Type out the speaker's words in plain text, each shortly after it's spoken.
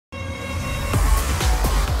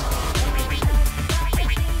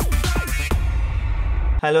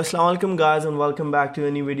Hello, assalamu alaikum guys, and welcome back to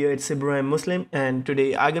a new video. It's Ibrahim Muslim, and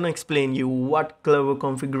today I'm gonna explain you what Clover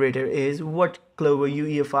Configurator is, what Clover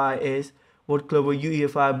UEFI is, what Clover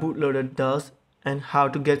UEFI Bootloader does, and how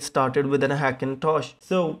to get started with a Hackintosh.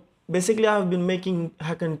 So basically I've been making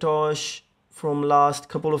Hackintosh from last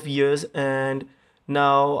couple of years, and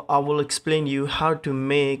now I will explain you how to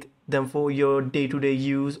make them for your day-to-day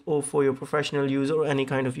use or for your professional use or any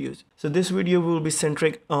kind of use. So this video will be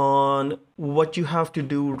centric on what you have to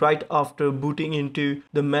do right after booting into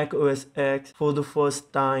the Mac OS X for the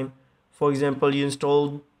first time. For example, you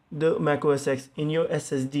install the Mac OS X in your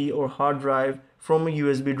SSD or hard drive from a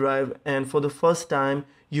USB drive, and for the first time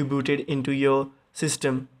you boot it into your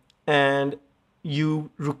system, and you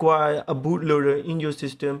require a bootloader in your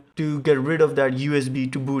system to get rid of that USB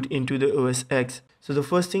to boot into the OS X. So the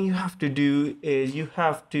first thing you have to do is you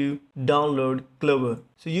have to download Clover.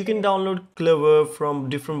 So you can download Clover from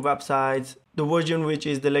different websites. The version which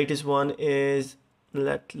is the latest one is,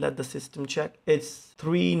 let the system check, it's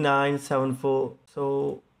 3974.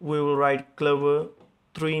 So we will write Clover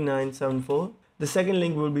 3974. The second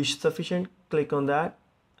link will be sufficient. Click on that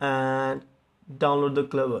and download the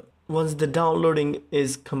Clover. Once the downloading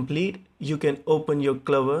is complete, you can open your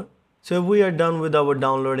Clover. So if we are done with our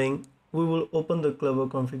downloading, we will open the Clover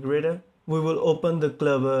configurator. We will open the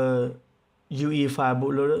Clover UEFI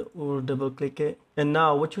Bootloader. We will double click it. And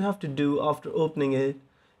now what you have to do after opening it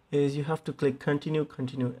is you have to click continue.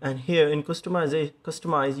 And here in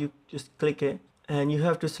customize, you just click it and you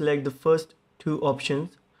have to select the first two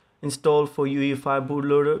options. Install for UEFI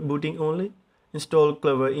Bootloader booting only. Install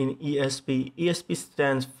Clover in ESP. ESP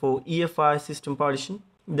stands for EFI System Partition.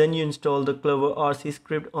 Then you install the Clover RC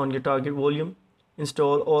script on your target volume.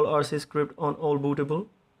 Install all RC script on all bootable,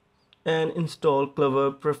 and install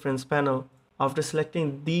Clover Preference Panel. After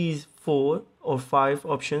selecting these 4 or 5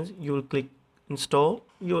 options, you will click install.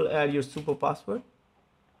 You will add your super password.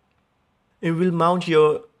 It will mount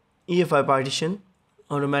your EFI partition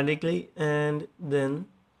automatically, and then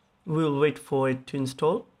we will wait for it to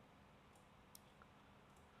install.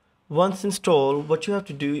 Once installed, what you have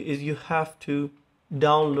to do is you have to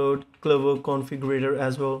download Clover Configurator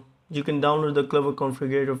as well. You can download the Clover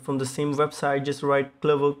Configurator from the same website. Just write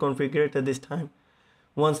Clover Configurator this time.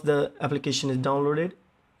 Once the application is downloaded,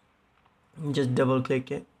 just double click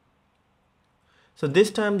it. So this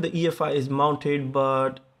time the EFI is mounted,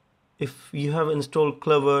 but if you have installed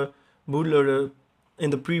Clover Bootloader in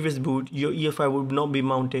the previous boot, your EFI would not be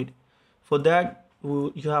mounted. For that,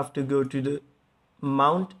 you have to go to the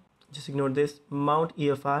mount, just ignore this, mount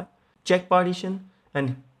EFI, check partition,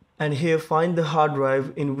 and here find the hard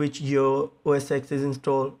drive in which your OS X is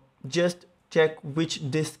installed. Just check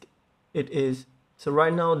which disk it is. So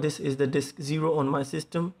right now this is the disk 0 on my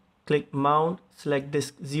system. Click mount, select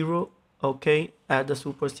disk 0, okay, add the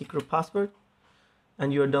super secret password,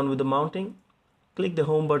 and you are done with the mounting. Click the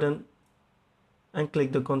home button and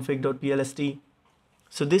click the config.plst.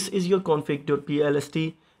 So this is your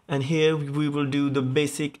config.plst, and here we will do the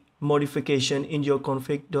basic modification in your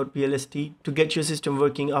config.plst to get your system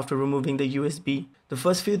working after removing the USB. The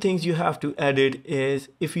first few things you have to edit is,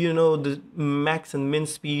 if you know the max and min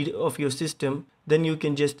speed of your system, then you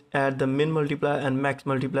can just add the min multiplier and max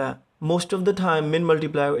multiplier. Most of the time min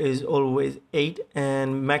multiplier is always 8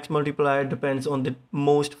 and max multiplier depends on the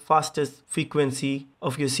most fastest frequency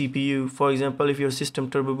of your CPU. For example, if your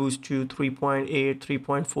system turbo boosts to 3.8,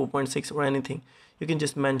 3.4.6 or anything, you can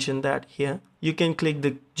just mention that here. You can click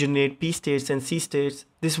the generate P states and C states.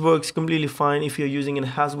 This works completely fine if you're using a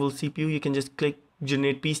Haswell CPU. You can just click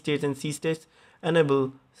generate P states and C states,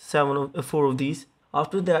 enable 4 of these.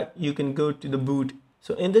 After that, you can go to the boot.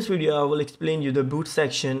 So in this video, I will explain you the boot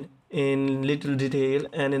section in little detail,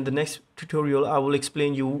 and in the next tutorial, I will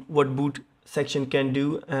explain you what boot section can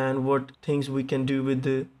do and what things we can do with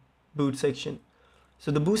the boot section.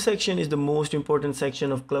 So the boot section is the most important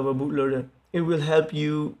section of Clover Bootloader. It will help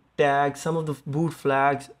you tag some of the boot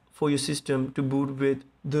flags for your system to boot with.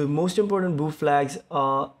 The most important boot flags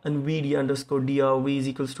are NVIDIA_DRV is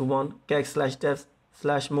equals to 1,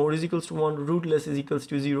 Kext-dev-mode is equals to 1, Rootless is equals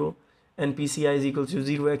to 0, NPCI is equals to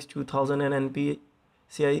 0x2000 and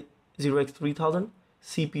NPCI 0x3000,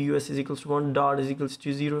 CPUS is equals to 1, Dart is equals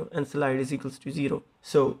to 0, and slide is equals to 0.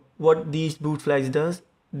 So what these boot flags does,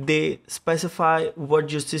 they specify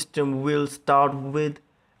what your system will start with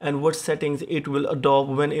and what settings it will adopt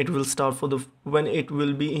when it will start when it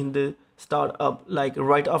will be in the startup, like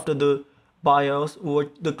right after the BIOS,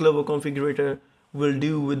 what the Clover configurator will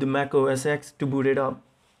do with the Mac OS X to boot it up.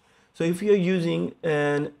 So if you're using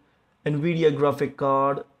an NVIDIA graphic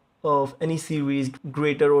card of any series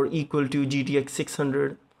greater or equal to GTX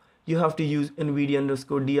 600, you have to use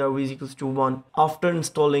NVIDIA_DRV is equals to 1 after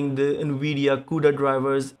installing the NVIDIA CUDA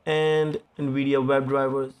drivers and NVIDIA web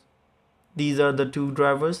drivers. These are the two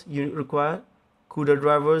drivers you require, CUDA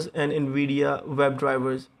drivers and NVIDIA web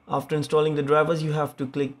drivers. After installing the drivers, you have to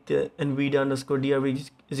click the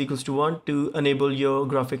NVIDIA_DRV is equals to 1 to enable your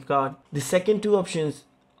graphic card. The second two options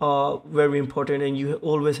are very important and you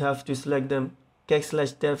always have to select them.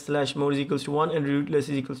 Kext-dev-mode is equals to 1 and Rootless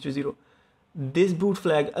is equals to 0. This boot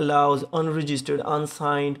flag allows unregistered,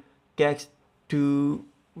 unsigned Kext to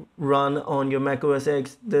run on your Mac OS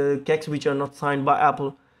X, the Kext which are not signed by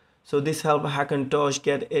Apple. So this helps Hackintosh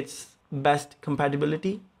get its best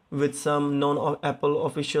compatibility with some non-Apple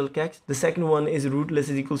official Kext. The second one is Rootless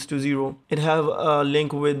is equals to 0. It have a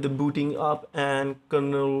link with the booting up and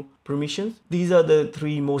kernel permissions. These are the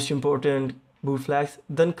three most important boot flags.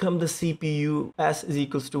 Then come the CPU S is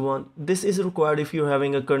equals to 1. This is required if you're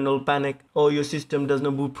having a kernel panic or your system does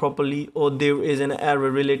not boot properly or there is an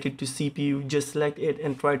error related to CPU. Just select it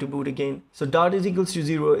and try to boot again. So dart is equals to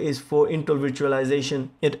 0 is for Intel virtualization.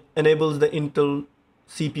 It enables the Intel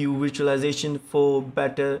CPU virtualization for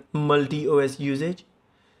better multi-OS usage.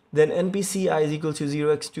 Then NPCI is equals to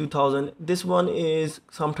 0x2000. This one is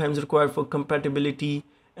sometimes required for compatibility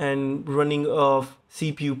and running of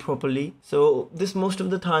CPU properly. So this most of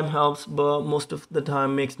the time helps, but most of the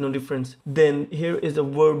time makes no difference. Then here is the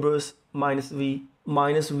verbose -v.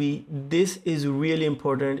 -v, this is really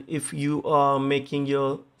important if you are making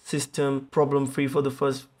your system problem free for the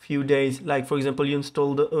first few days. Like for example, you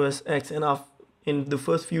install the OS X and in the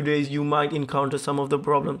first few days you might encounter some of the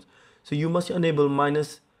problems. So you must enable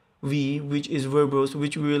 -v, which is verbose,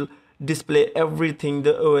 which will display everything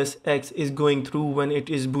the OS X is going through when it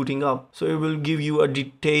is booting up. So it will give you a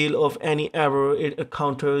detail of any error it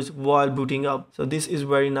encounters while booting up. So this is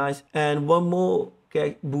very nice. And one more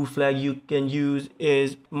boot flag you can use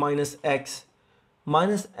is -x.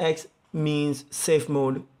 -x means safe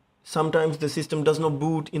mode. Sometimes the system does not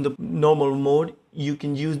boot in the normal mode. You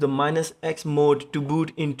can use the -x mode to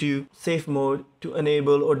boot into safe mode to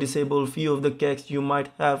enable or disable few of the Kext you might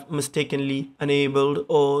have mistakenly enabled,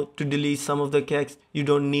 or to delete some of the Kext you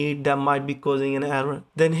don't need that might be causing an error.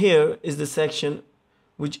 Then here is the section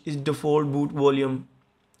which is DefaultBootVolume.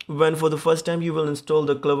 When for the first time you will install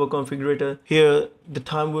the Clover configurator, here the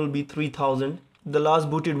time will be 3000. The last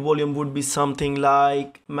booted volume would be something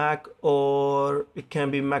like Mac, or it can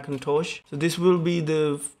be Hackintosh. So this will be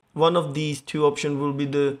the one of these two options will be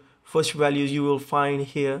the first values you will find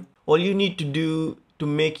here. All you need to do to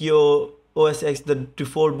make your OS X the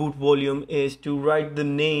default boot volume is to write the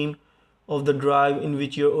name of the drive in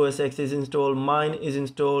which your OS X is installed. Mine is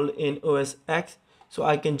installed in OS X, so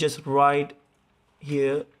I can just write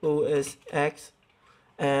here OS X,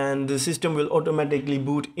 and the system will automatically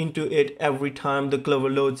boot into it every time the Clover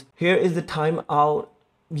loads. Here is the timeout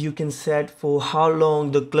you can set for how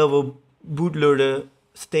long the Clover bootloader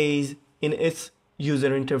stays in its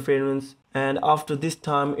user interference, and after this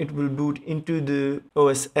time it will boot into the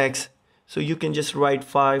OS X. So you can just write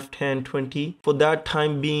 5, 10, 20. For that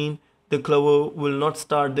time being, the Clover will not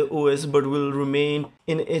start the OS but will remain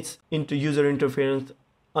in its user interference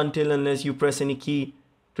until unless you press any key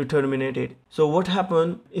to terminate it. So what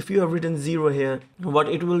happened if you have written 0 here? What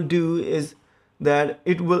it will do is that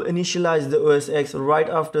it will initialize the OS X right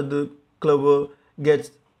after the Clover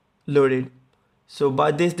gets loaded. So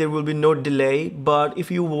by this there will be no delay, but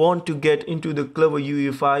if you want to get into the Clover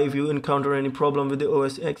UEFI, if you encounter any problem with the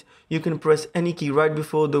OS X, you can press any key right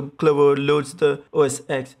before the Clover loads the OS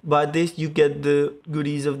X. By this you get the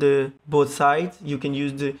goodies of the both sides. You can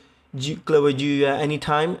use the Clover GUI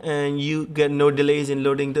anytime and you get no delays in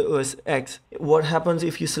loading the OS X. What happens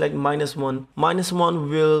if you select -1?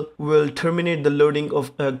 -1 will terminate the loading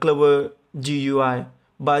of Clover GUI.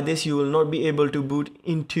 By this you will not be able to boot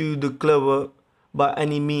into the Clover by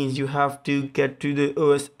any means. You have to get to the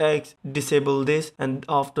OS X, disable this, and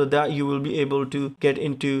after that you will be able to get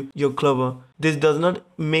into your Clover. This does not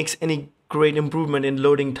make any great improvement in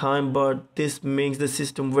loading time, but this makes the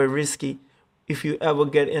system very risky. If you ever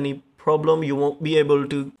get any problem, you won't be able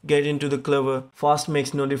to get into the Clover. Fast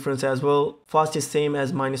makes no difference as well. Fast is same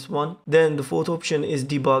as -1. Then the fourth option is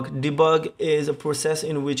debug. Debug is a process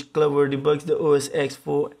in which Clover debugs the OS X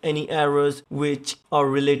for any errors which are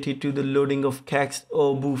related to the loading of Kext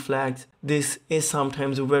or boot flags. This is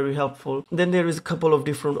sometimes very helpful. Then there is a couple of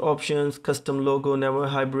different options: custom logo, never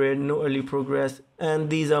hybrid, no early progress, and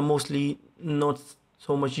these are mostly not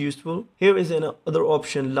so much useful. Here is another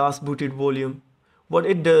option, last booted volume. What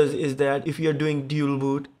it does is that if you're doing dual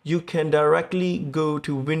boot, you can directly go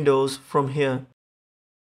to Windows from here.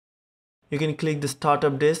 you can click the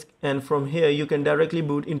startup disk, and from here you can directly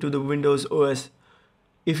boot into the Windows OS.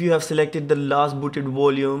 If you have selected the last booted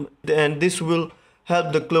volume, then this will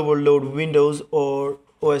help the Clover load Windows or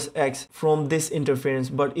OS X from this interference.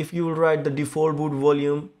 But if you will write the default boot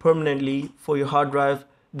volume permanently for your hard drive,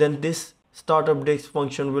 then this startup disk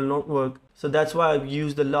function will not work. So that's why I've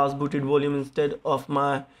used the last booted volume instead of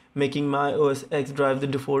making my OS X drive the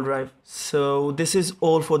default drive. So this is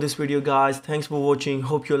all for this video, guys. Thanks for watching.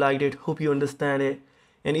 Hope you liked it. Hope you understand it.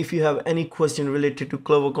 And if you have any question related to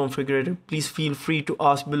Clover Configurator, please feel free to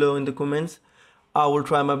ask below in the comments. I will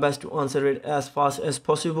try my best to answer it as fast as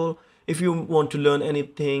possible. If you want to learn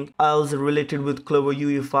anything else related with Clover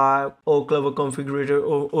UEFI or Clover Configurator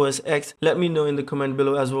or OS X, let me know in the comment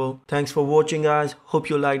below as well. Thanks for watching, guys. Hope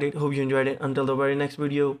you liked it. Hope you enjoyed it. Until the very next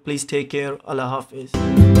video, please take care. Allah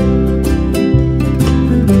Hafiz.